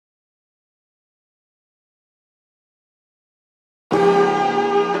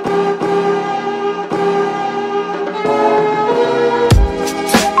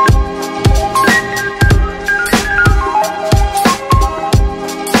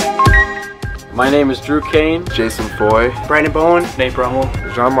My name is Drew Kane, Jason Foy, Brandon Bowen, Nate Brummel,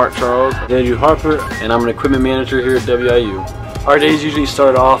 Jean-Marc Charles, Andrew Harper, and I'm an equipment manager here at WIU. Our days usually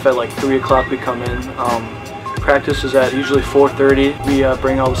start off at like 3 o'clock. We come in. Practice is at usually 4:30. We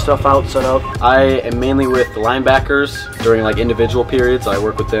bring all the stuff out, set up. I am mainly with the linebackers during like individual periods. I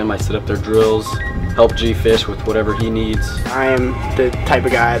work with them, I set up their drills, help G Fish with whatever he needs. I am the type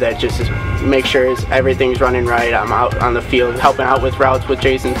of guy that just makes sure everything's running right. I'm out on the field helping out with routes with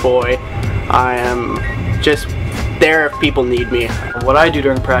Jason Foy. I am just there if people need me. What I do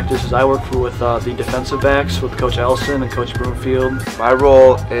during practice is I work with the defensive backs with Coach Ellison and Coach Broomfield. My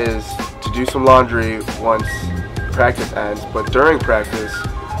role is to do some laundry once practice ends, but during practice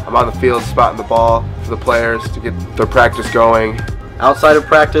I'm on the field spotting the ball for the players to get their practice going. Outside of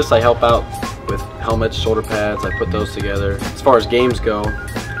practice, I help out with helmets, shoulder pads, I put those together. As far as games go,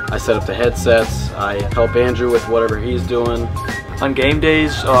 I set up the headsets, I help Andrew with whatever he's doing. On game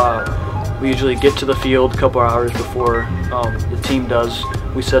days, we usually get to the field a couple hours before the team does.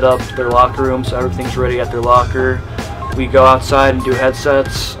 We set up their locker room so everything's ready at their locker. We go outside and do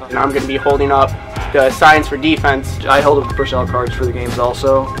headsets. And I'm going to be holding up the signs for defense. I hold up the personnel cards for the games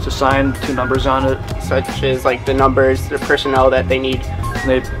also. It's a sign, 2 numbers on it. Such as like the numbers, the personnel that they need. And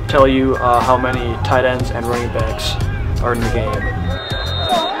they tell you how many tight ends and running backs are in the game.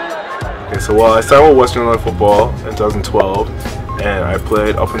 Okay, so I started with Western Illinois football in 2012, and I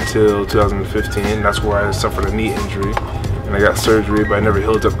played up until 2015. That's where I suffered a knee injury, and I got surgery, but I never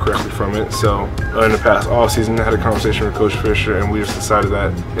healed up correctly from it. So in the past offseason, I had a conversation with Coach Fisher, and we just decided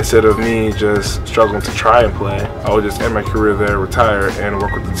that instead of me just struggling to try and play, I would just end my career there, retire, and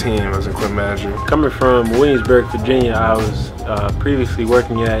work with the team as an equipment manager. Coming from Williamsburg, Virginia, I was previously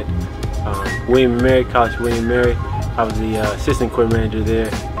working at William & Mary, College William & Mary. I was the assistant equipment manager there.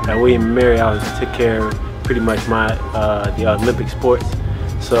 At William & Mary, I took care of pretty much the Olympic sports.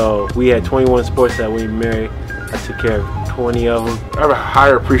 So we had 21 sports at William & Mary. I took care of 20 of them. I have a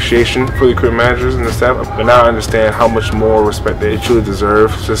higher appreciation for the equipment managers and the staff, but now I understand how much more respect they truly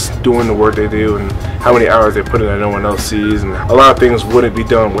deserve, just doing the work they do and how many hours they put in that no one else sees. And a lot of things wouldn't be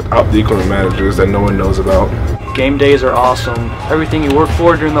done without the equipment managers that no one knows about. Game days are awesome. Everything you work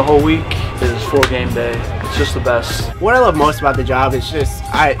for during the whole week is for game day. It's just the best. What I love most about the job is just,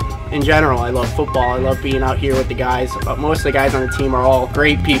 in general, I love football. I love being out here with the guys. Most of the guys on the team are all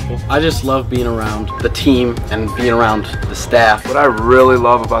great people. I just love being around the team and being around the staff. What I really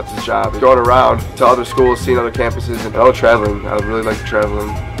love about this job is going around to other schools, seeing other campuses, and I love traveling. I really like traveling,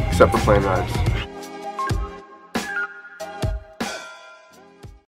 except for plane rides.